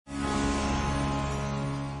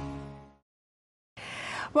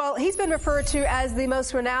Well, he's been referred to as the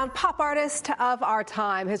most renowned pop artist of our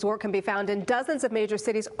time. His work can be found in dozens of major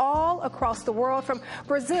cities all across the world, from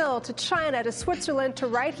Brazil to China to Switzerland to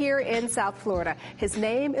right here in South Florida. His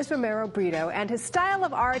name is Romero Britto, and his style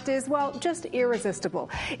of art is, well, just irresistible.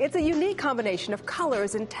 It's a unique combination of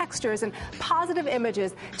colors and textures and positive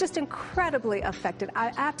images, just incredibly effective.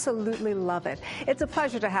 I absolutely love it. It's a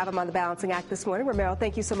pleasure to have him on The Balancing Act this morning. Romero,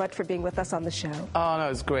 thank you so much for being with us on the show. Oh, no,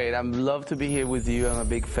 it's great. I love to be here with you. I'm a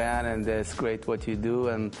big fan, and it's great what you do,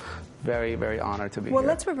 and very, very honored to be here. Well,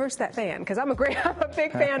 let's reverse that fan, because I'm a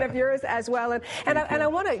big fan of yours as well. And I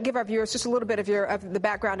want to give our viewers just a little bit of the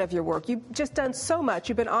background of your work. You've just done so much.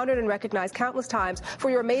 You've been honored and recognized countless times for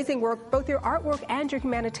your amazing work, both your artwork and your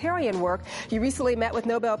humanitarian work. You recently met with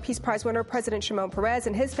Nobel Peace Prize winner President Shimon Peres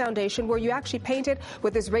and his foundation, where you actually painted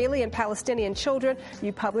with Israeli and Palestinian children.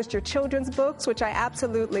 You published your children's books, which I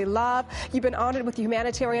absolutely love. You've been honored with the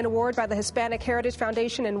Humanitarian Award by the Hispanic Heritage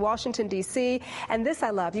Foundation in Washington, D.C. And this I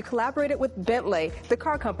love. You collaborated with Bentley, the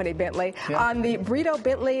car company Bentley, on the Britto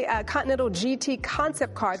Bentley Continental GT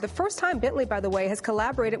concept car. The first time Bentley, by the way, has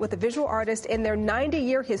collaborated with a visual artist in their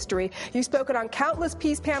 90-year history. You've spoken on countless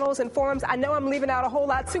peace panels and forums. I know I'm leaving out a whole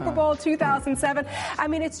lot. Super Bowl 2007. I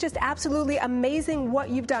mean, it's just absolutely amazing what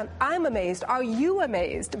you've done. I'm amazed. Are you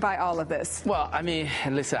amazed by all of this? Well, I mean,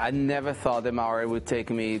 listen, I never thought that my art would take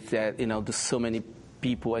me to so many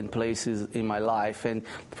people and places in my life, and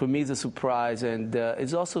for me it's a surprise, and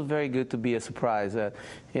it's also very good to be a surprise. I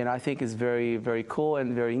think it's very, very cool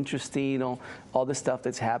and very interesting, all the stuff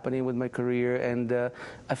that's happening with my career, and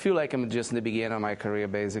I feel like I'm just in the beginning of my career,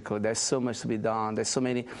 basically. There's so much to be done. There's so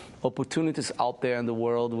many opportunities out there in the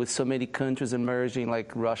world, with so many countries emerging,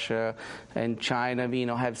 like Russia and China,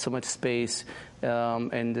 have so much space,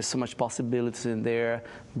 and there's so much possibilities in there,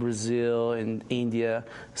 Brazil and India.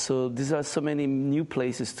 So these are so many new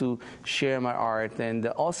places to share my art, and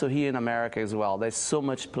also here in America as well. There's so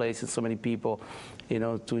much places, so many people,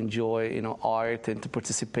 to enjoy, art and to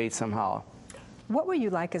participate somehow. What were you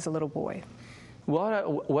like as a little boy?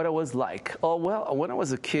 What I was like? Oh, well, when I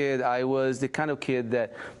was a kid, I was the kind of kid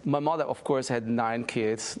that my mother, of course, had 9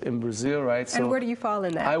 kids in Brazil, right? So and where do you fall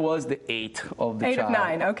in that? I was the 8th of the 8 child. of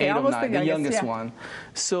 9, okay, 8 almost of 9, the youngest one.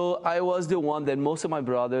 So I was the one that most of my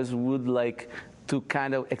brothers would like to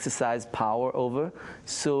kind of exercise power over.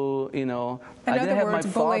 So, I didn't have my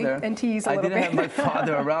father. And tease a I little didn't bit. have my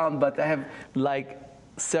father around, but I have like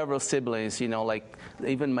several siblings, like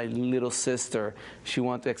even my little sister, she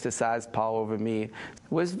wanted to exercise power over me. It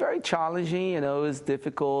was very challenging, it was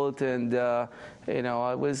difficult, and I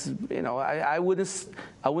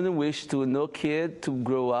wouldn't wish to no kid to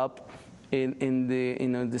grow up in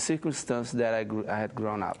the circumstance that I had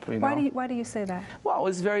grown up. Why do you say that? Well,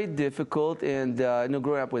 it's very difficult, and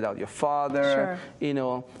growing up without your father,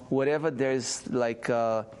 sure. Whatever there's like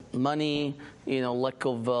money, lack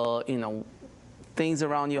of things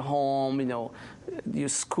around your home, your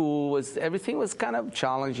school everything was kind of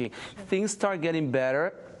challenging. Things start getting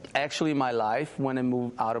better actually in my life when I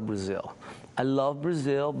moved out of Brazil. I love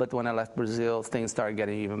Brazil, but when I left Brazil, things started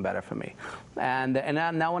getting even better for me. And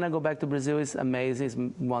now when I go back to Brazil, it's amazing, it's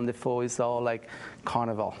wonderful, it's all like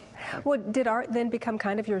carnival. Well, did art then become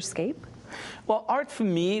kind of your escape? Well, art for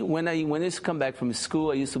me, when I used to come back from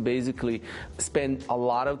school, I used to basically spend a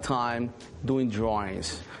lot of time doing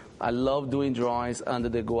drawings. I love doing drawings under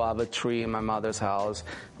the guava tree in my mother's house.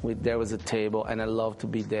 There was a table, and I loved to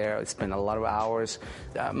be there. I spent a lot of hours.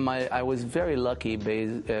 I was very lucky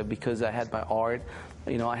because I had my art.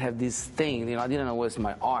 I have this thing, I didn't know it was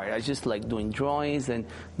my art. I just like doing drawings and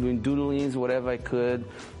doing doodlings, whatever I could.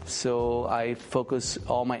 So I focus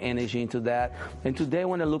all my energy into that. And today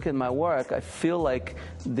when I look at my work, I feel like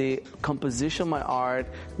the composition of my art,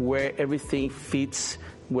 where everything fits,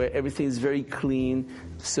 where everything is very clean.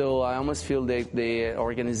 So I almost feel that the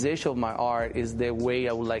organization of my art is the way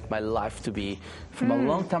I would like my life to be, from a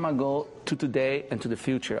long time ago to today and to the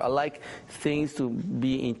future. I like things to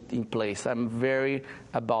be in place. I'm very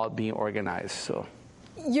about being organized. So.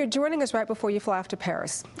 You're joining us right before you fly off to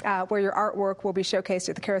Paris, where your artwork will be showcased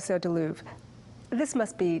at the Carrousel du Louvre. This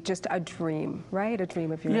must be just a dream, right? A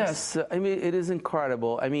dream of yours. Yes, I mean, it is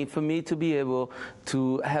incredible. I mean, for me to be able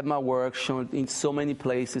to have my work shown in so many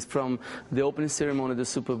places, from the opening ceremony of the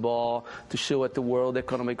Super Bowl to show at the World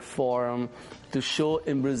Economic Forum, to show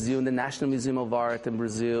in Brazil, in the National Museum of Art in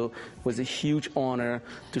Brazil, was a huge honor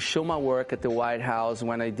to show my work at the White House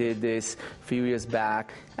when I did this a few years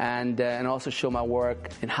back, and also show my work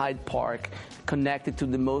in Hyde Park, connected to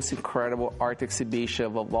the most incredible art exhibition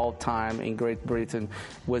of all time in Great Britain,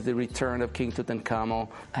 was the return of King Tutankhamun.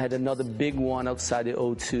 I had another big one outside the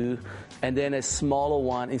O2, and then a smaller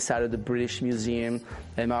one inside of the British Museum,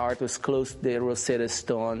 and my art was close to the Rosetta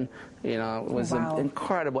Stone. You know, it was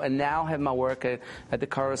incredible. And now I have my work at the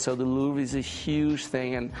Carousel. The Louvre is a huge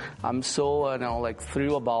thing, and I'm so,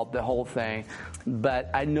 thrilled about the whole thing. But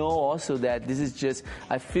I know also that this is just,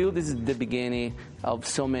 I feel this is the beginning of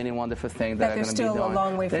so many wonderful things that are going to be done. There's still a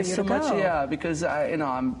long way for you to go. There's so much, yeah, because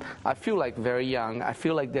I feel like very young. I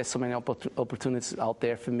feel like there's so many opportunities out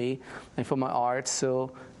there for me and for my art.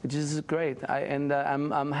 So it's just great.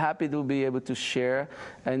 I'm happy to be able to share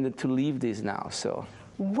and to leave this now. So.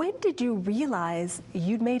 When did you realize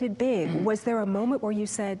you'd made it big? Was there a moment where you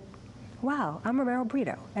said, wow, I'm Romero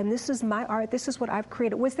Britto, and this is my art, this is what I've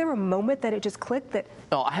created? Was there a moment that it just clicked that?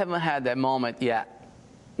 No, I haven't had that moment yet.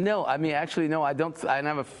 No, I mean, actually, no, I don't. I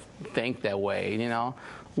never think that way, you know.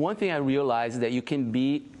 One thing I realized is that you can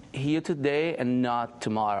be here today and not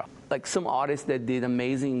tomorrow. Like some artists that did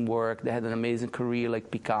amazing work, they had an amazing career, like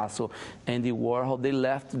Picasso, Andy Warhol, they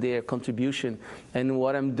left their contribution. And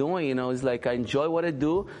what I'm doing, you know, is like I enjoy what I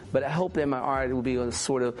do, but I hope that my art will be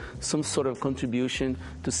some sort of contribution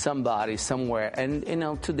to somebody somewhere. And, you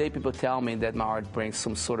know, today people tell me that my art brings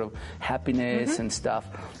some sort of happiness and stuff.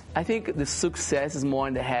 I think the success is more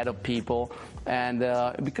in the head of people. And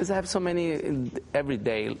because I have so many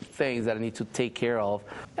everyday things that I need to take care of,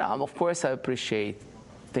 of course I appreciate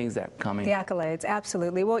things that are coming. The accolades,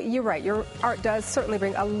 absolutely. Well, you're right. Your art does certainly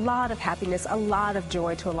bring a lot of happiness, a lot of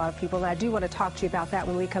joy to a lot of people. And I do want to talk to you about that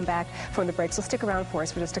when we come back from the break. So stick around for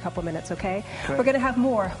us for just a couple minutes, okay? Great. We're going to have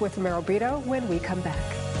more with Romero Britto when we come back.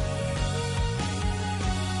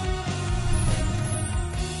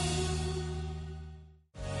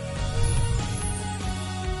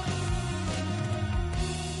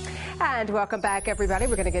 And welcome back, everybody.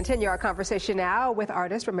 We're going to continue our conversation now with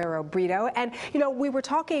artist Romero Britto. And, you know, we were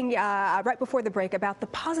talking right before the break about the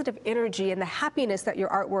positive energy and the happiness that your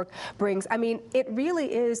artwork brings. I mean, it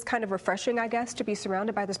really is kind of refreshing, I guess, to be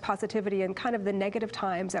surrounded by this positivity and kind of the negative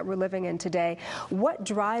times that we're living in today. What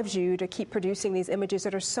drives you to keep producing these images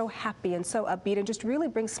that are so happy and so upbeat and just really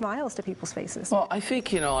bring smiles to people's faces? Well, I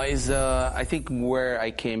think, you know, I think where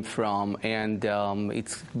I came from, and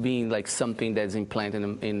it's been like something that's implanted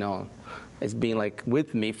in, it's been like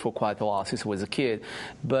with me for quite a while since I was a kid.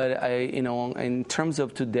 But in terms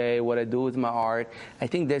of today, what I do with my art, I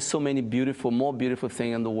think there's so many more beautiful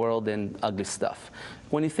things in the world than ugly stuff.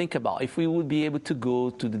 When you think about, if we would be able to go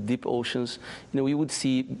to the deep oceans, you know, we would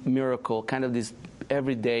see miracle, kind of this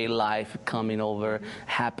everyday life coming over,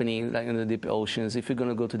 happening like in the deep oceans. If we're going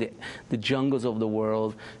to go to the jungles of the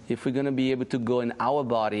world, if we're going to be able to go in our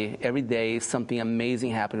body, every day something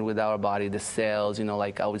amazing happening with our body, the cells, you know,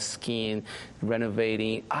 like our skin,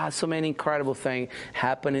 renovating, so many incredible things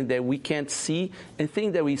happening that we can't see, and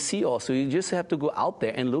things that we see also. You just have to go out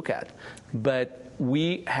there and look at. But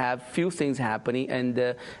we have few things happening, and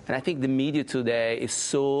I think the media today is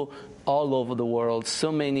so all over the world,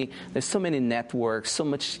 there's so many networks, so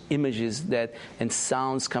much images and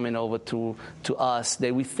sounds coming over to us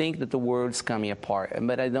that we think that the world's coming apart,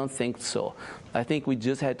 but I don't think so. I think we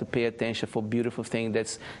just had to pay attention for beautiful things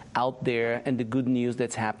that's out there and the good news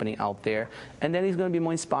that's happening out there, and then it's going to be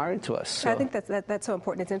more inspiring to us. So. I think that's so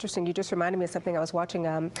important. It's interesting. You just reminded me of something. I was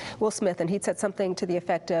watching Will Smith, and he'd said something to the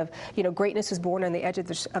effect of, you know, greatness is born on the edge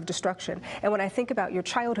of destruction. And when I think about your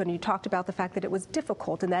childhood, and you talked about the fact that it was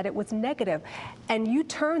difficult and that it was negative, and you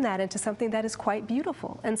turn that into something that is quite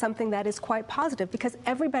beautiful and something that is quite positive, because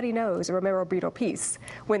everybody knows a Romero Britto piece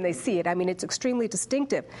when they see it. I mean, it's extremely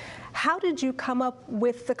distinctive. How did you come up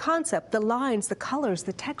with the concept, the lines, the colors,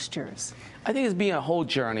 the textures? I think it's been a whole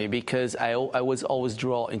journey, because I was always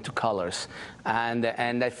drawn into colors, and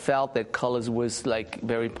I felt that colors was like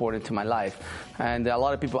very important to my life. And a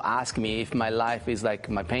lot of people ask me if my life is like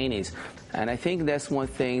my paintings, and I think that's one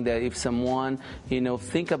thing that if someone, you know,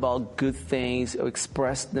 think about good things or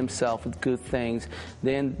express themselves with good things,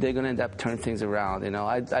 then they're gonna end up turning things around. You know,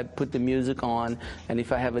 I put the music on, and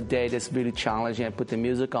if I have a day that's really challenging, I put the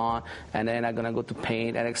music on, and then I'm gonna go to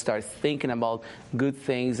paint, and I start thinking about good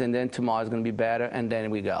things, and then tomorrow's going to be better, and then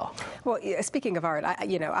we go. Well, speaking of art,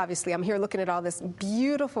 you know, obviously I'm here looking at all this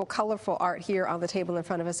beautiful, colorful art here on the table in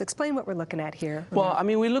front of us. Explain what we're looking at here. Well, I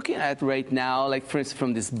mean, we're looking at right now, like for instance,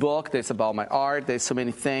 from this book, there's about my art. There's so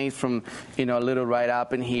many things from, a little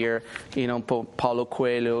write-up in here, Paulo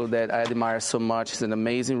Coelho that I admire so much. He's an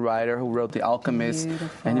amazing writer who wrote The Alchemist.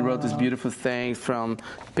 Beautiful. And he wrote this beautiful thing from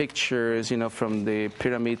pictures, from the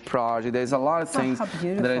Pyramid Project. There's a lot of things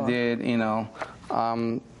that I did,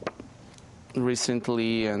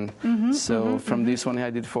 recently, and from this one I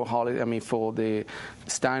did for for the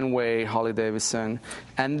Steinway, Harley Davidson,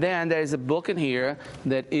 and then there is a book in here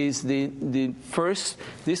that is the first.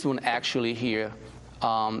 This one actually here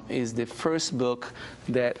is the first book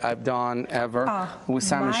that I've done ever with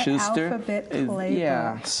Simon Schuster. Alphabet Playbook.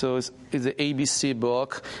 Yeah, so it's an ABC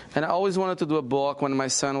book, and I always wanted to do a book when my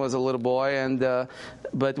son was a little boy, and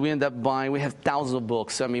but we ended up buying. We have thousands of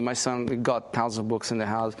books. I mean, my son got thousands of books in the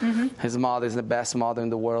house. His mother is the best mother in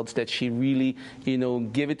the world. That she really,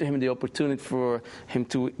 gave it to him the opportunity for him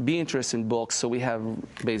to be interested in books. So we have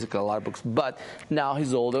basically a lot of books. But now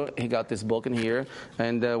he's older. He got this book in here,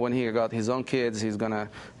 and when he got his own kids, he's gonna,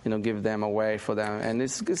 give them away for them, and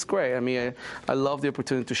it's great. I mean, I love the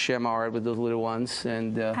opportunity to share my art with those little ones,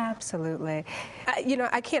 and absolutely.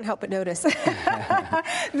 I can't help but notice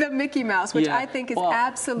the Mickey Mouse, which I think is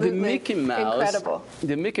absolutely incredible.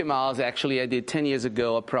 The Mickey Mouse, actually, I did 10 years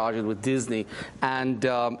ago a project with Disney, and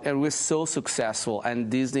it was so successful. And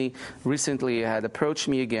Disney recently had approached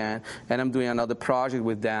me again, and I'm doing another project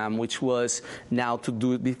with them, which was now to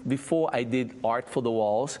do before I did art for the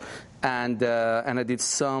walls. And I did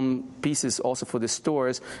some pieces also for the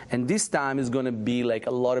stores. And this time is going to be like a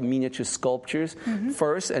lot of miniature sculptures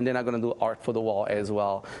first, and then I'm going to do art for the wall as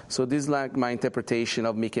well. So this is like my interpretation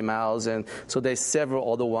of Mickey Mouse. And so there's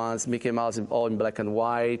several other ones. Mickey Mouse all in black and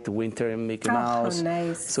white, Winter and Mickey Mouse. Oh,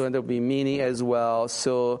 nice. So there'll be Minnie as well.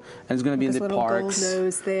 So, and it's going to be in the parks. Gold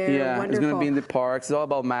nose there. Yeah, wonderful. It's going to be in the parks. It's all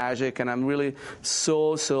about magic, and I'm really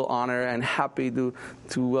so honored and happy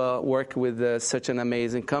to work with such an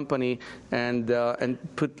amazing company. And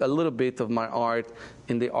put a little bit of my art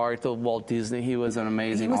in the art of Walt Disney. He was an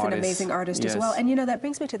amazing artist. He was an amazing artist as well. And that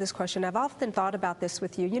brings me to this question. I've often thought about this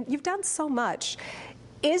with you. You've done so much.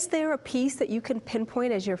 Is there a piece that you can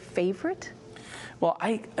pinpoint as your favorite? Well,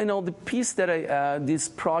 the piece that this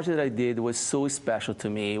project that I did was so special to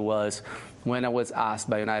me was when I was asked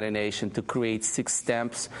by United Nations to create 6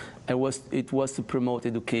 stamps. It was to promote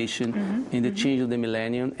education in the change of the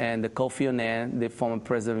millennium. And Kofi Annan, the former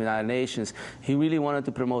president of the United Nations, he really wanted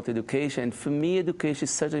to promote education. And for me, education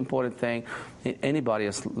is such an important thing in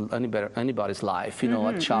anybody's life.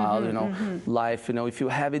 A child, life. If you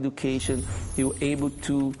have education, you're able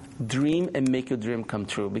to dream and make your dream come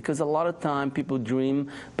true. Because a lot of time people dream,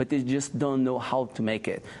 but they just don't know how to make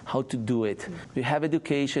it, how to do it. You have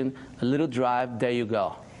education, a little drive, there you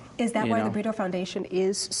go. Is that why the Britto Foundation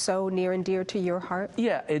is so near and dear to your heart?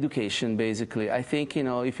 Yeah, education, basically. I think,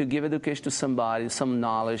 if you give education to somebody, some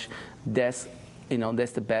knowledge, that's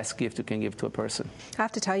the best gift you can give to a person. I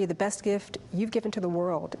have to tell you, the best gift you've given to the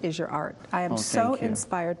world is your art. I am so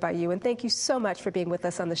inspired by you, and thank you so much for being with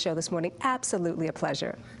us on the show this morning. Absolutely a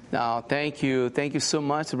pleasure. No, thank you. Thank you so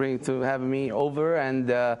much for having me over, and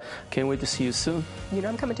can't wait to see you soon.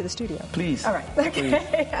 I'm coming to the studio. Please. All right.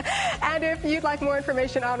 Okay. And if you'd like more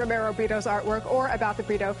information on Romero Britto's artwork or about the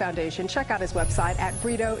Britto Foundation, check out his website at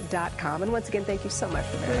Britto.com. And once again, thank you so much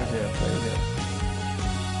for being here. Pleasure.